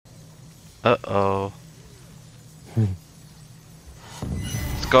Uh-oh.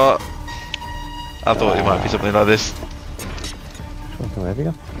 Scott! I thought it might be something like this. Where we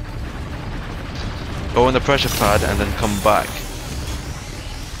go? Go on the pressure pad and then come back.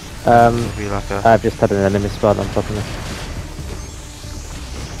 Be like a... I've just had an enemy spawn on top of me.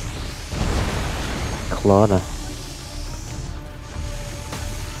 Clona.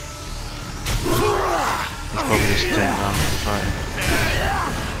 He's probably just staying around fighting.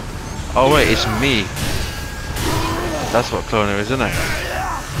 Oh wait, it's me. That's what cloner is, isn't it?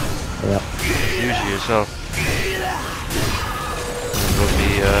 Yep. Use yourself. And there'll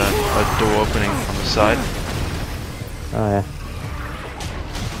be a door opening on the side. Oh yeah.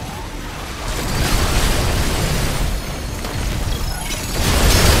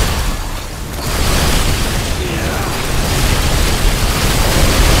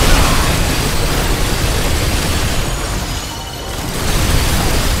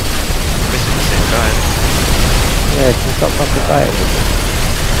 Missing the same guy. Yeah, can you stop fucking fighting with me?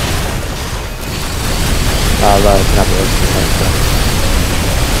 Oh, well, I can have it open the next one.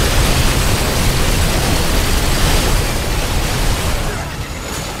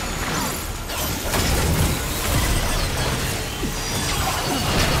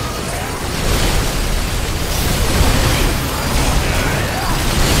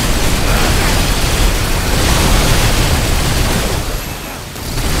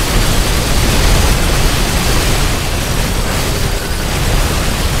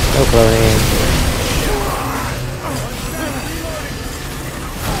 No cloning.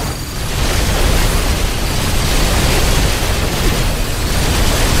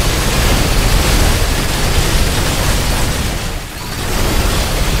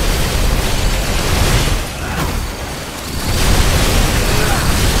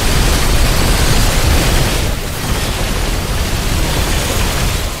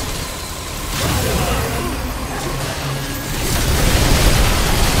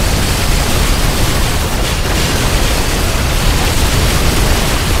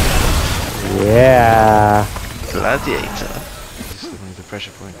 Yeah. Gladiator. Just looking at the pressure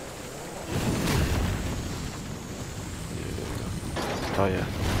point. Oh yeah.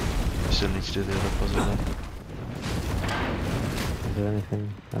 I still need to do the other puzzle then. Is there anything?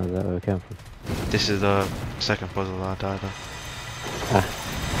 Oh, is that where we came from? This is the second puzzle that I died on. Ah.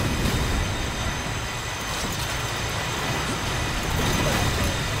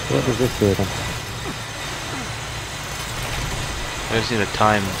 What does this do then? I just need to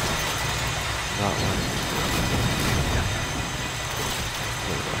time that one.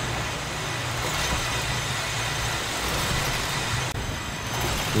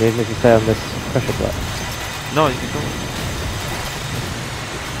 You need me to stay on this pressure plate? No, you can go.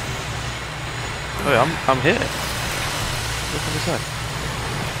 Oh yeah, I'm here. Look on the side.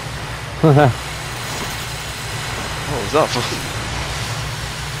 What was that for?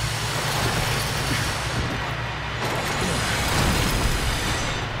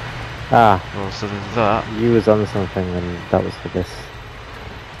 Ah, Well, so there's that. you was on something and that was for this.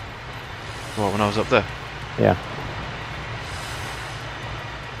 What, when I was up there? Yeah.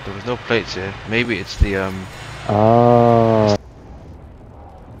 There was no plates here. Maybe it's the Oh.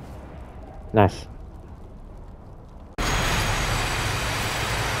 Nice.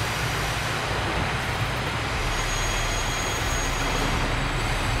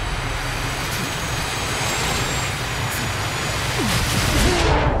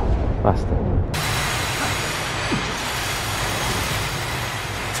 Bastard.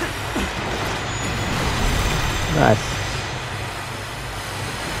 Nice.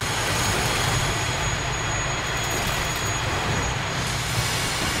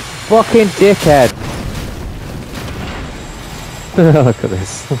 Fucking dickhead! Look at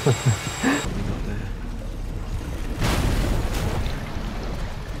this. There's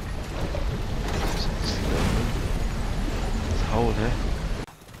a hole here.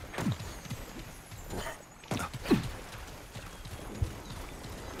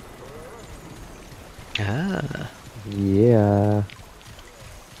 Ah. Yeah.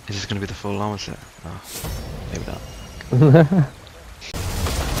 Is this going to be the full armor set? Oh, maybe not.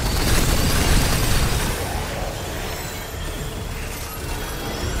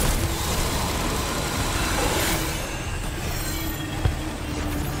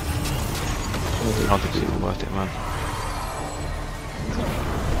 I don't think it's even worth it, man.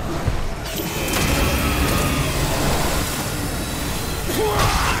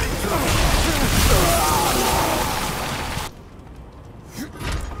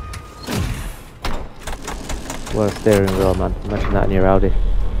 What a steering wheel, man. Imagine that in your Audi.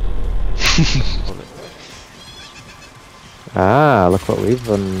 Ah, look what we've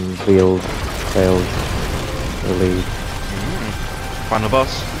unveiled, failed, relieved. Final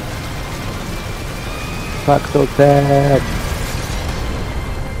boss. Fractured dead.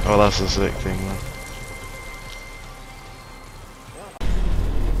 Oh, that's a sick thing, man.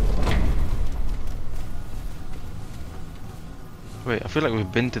 Wait, I feel like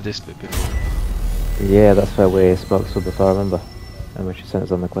we've been to this bit before. Yeah, that's where we spoke to before, I remember. And when she sent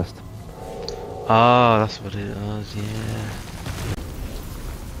us on the quest. Ah, that's what it was, yeah.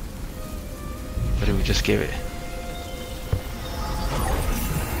 What did we just give it?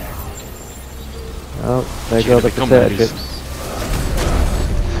 Oh, there She go gonna the become potato one of these- chips.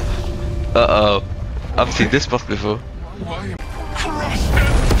 Uh-oh. I've seen this boss before.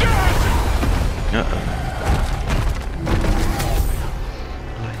 Uh-oh.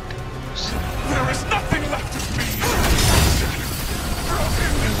 There is nothing left of me.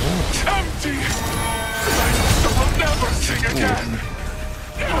 Empty. I will never sing again.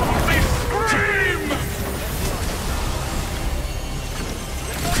 Only scream.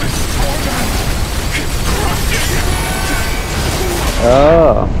 This torment is crushing.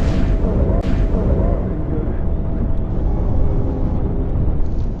 Oh.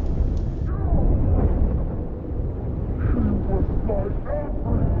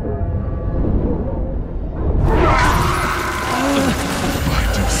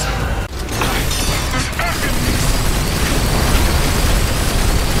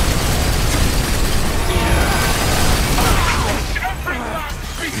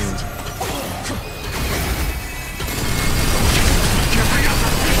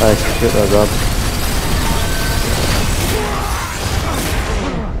 Nice, shoot that Rob.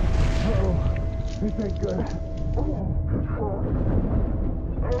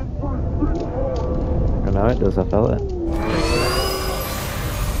 I know it does, I felt it.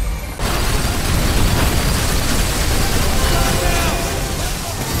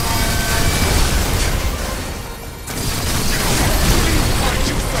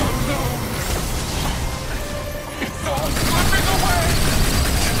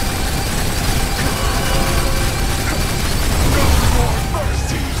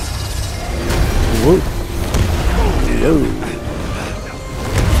 Woo!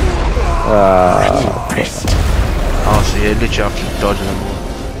 Whoa! Oh, so yeah, literally have to dodge them all.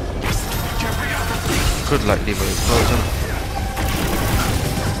 Could like leave it close, isn't it?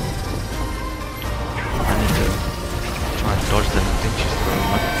 I need to try and dodge them. I think she's throwing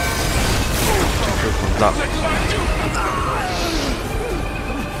like too quick from that.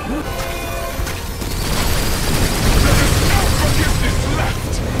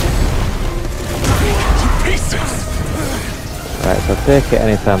 Right, so take it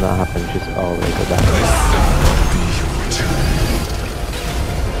anytime that happens, just always at that.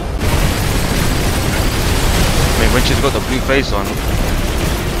 I mean, when she's got the blue face on,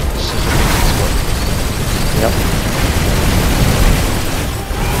 this is a big spot. Yep.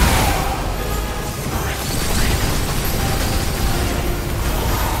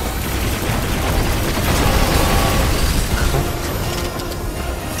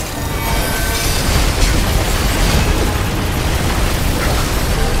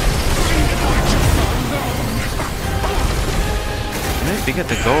 Maybe get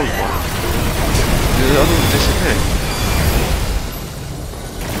the gold one. Did the other one disappear?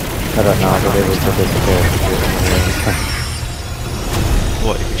 I don't know, I believe it's a disappear.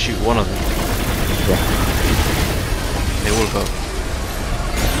 What, if you shoot one of them? Yeah. They will go.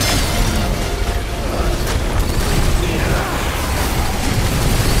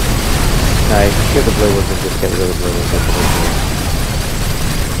 No, you can shoot the blue ones and just get rid of the blue ones.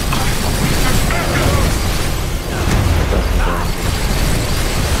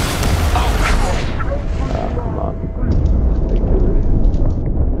 Come on.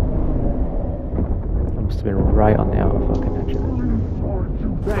 I must have been right on the outer fucking edge of it.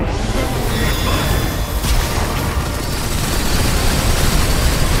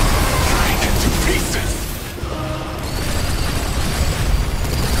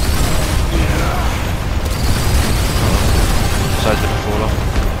 Side's gonna fall off.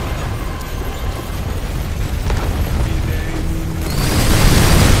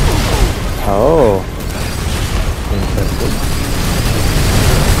 Oh. Interesting.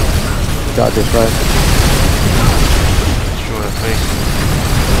 Got this right. Destroy her face.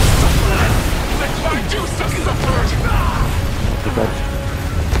 Good job.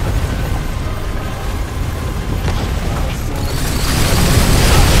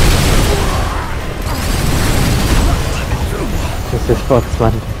 This is fucked,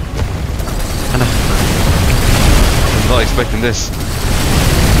 man. I know. I'm not expecting this.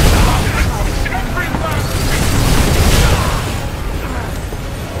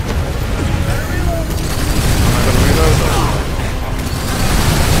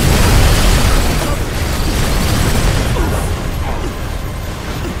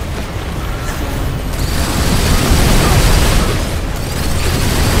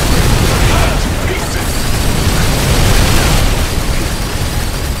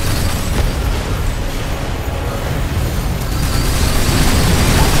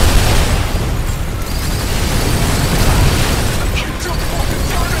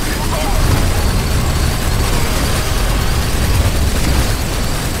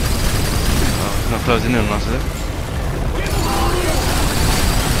 closing in on us, is it?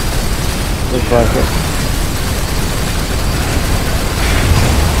 Looks like it.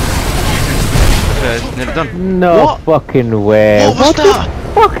 Okay, it's nearly done. No What? fucking way. What was that?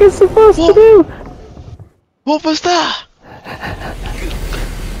 the fuck is supposed What? to do? What was that?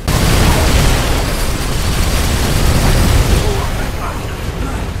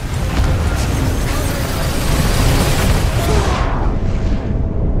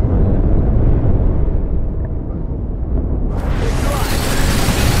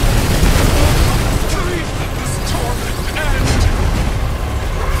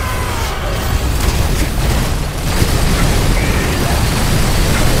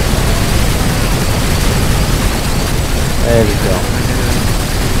 There we go.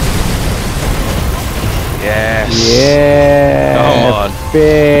 Yes. Yeah. Come on.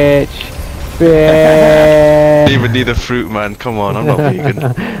 Bitch. Bitch. Didn't even need a fruit, man. Come on, I'm not vegan.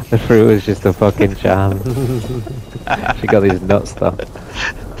 The fruit was just a fucking charm. She got these nuts though.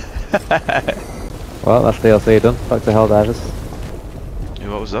 Well, that's DLC done. Back to Helldivers.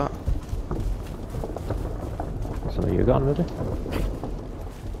 Yeah, what was that? Some of you got already?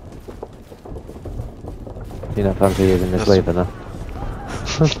 You're not fancy using this lever now.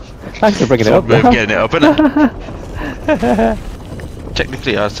 Thanks for bringing it up. We're getting it up, innit?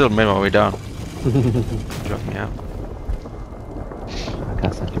 Technically, I still made my way down. Drop me out. I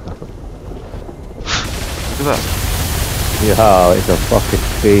can't send you back up. Look at that. Yeah, it's a fucking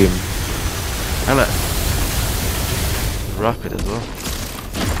beam. Hello. Rapid as well.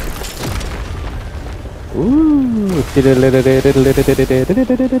 Ooh.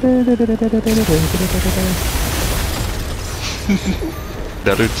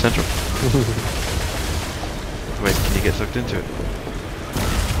 That route central. Wait, can you get sucked into it?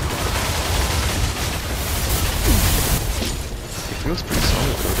 It feels pretty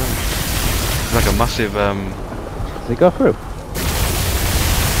solid though, doesn't it? It's like a massive Does it go through?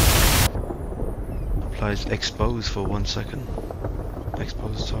 applies expose for 1 second.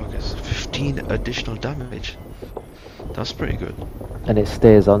 Expose targets. 15 additional damage. That's pretty good. And it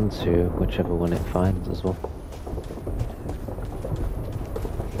stays on to whichever one it finds as well.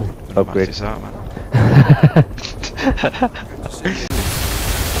 Upgrade. Max this out, man. Does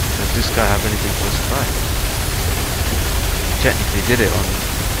this guy have anything for us to buy? He technically did it on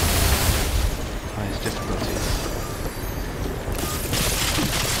highest difficulty.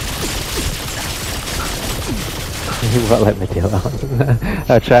 You won't let me do that.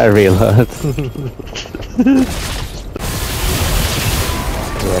 I'll try to reload.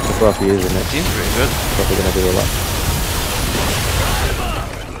 Yeah, for both using it. Seems pretty good. Probably gonna do a lot.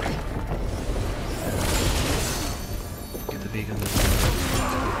 Get the vegan.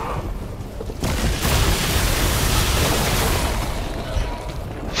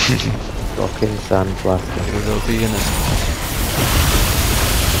 Fucking sand blasting. There's a vegan.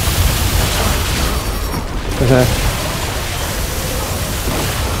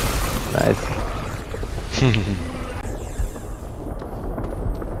 Nice.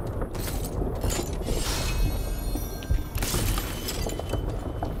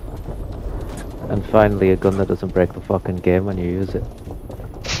 And finally a gun that doesn't break the fucking game when you use it.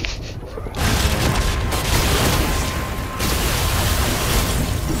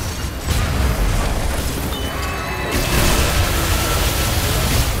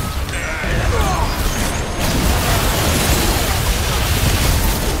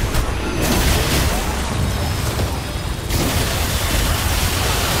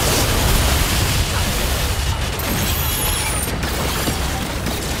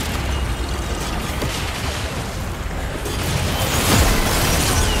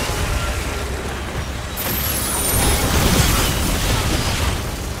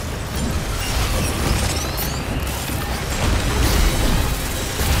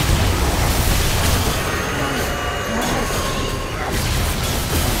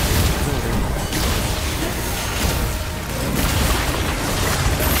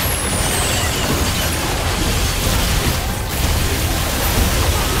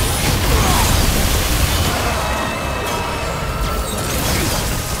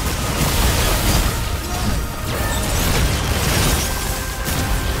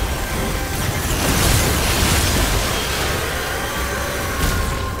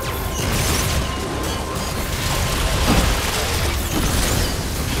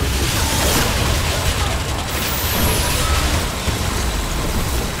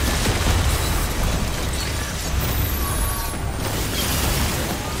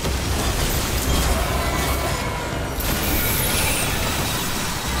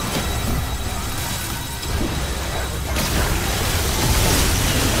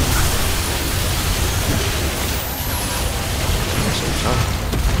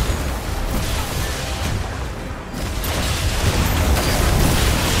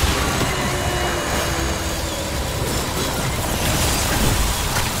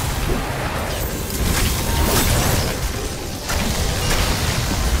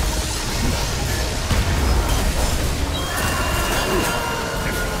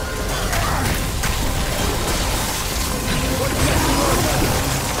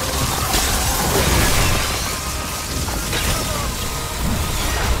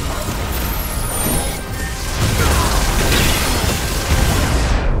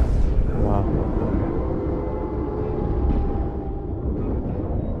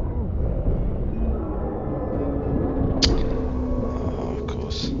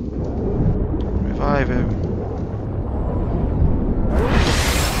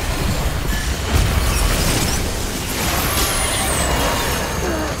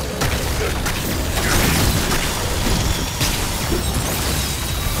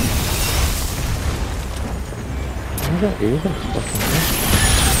 got you, that's fucking good.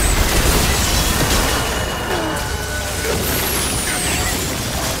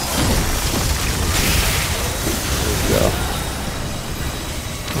 There we go.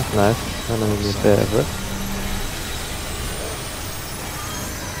 That's nice, kind of my favourite.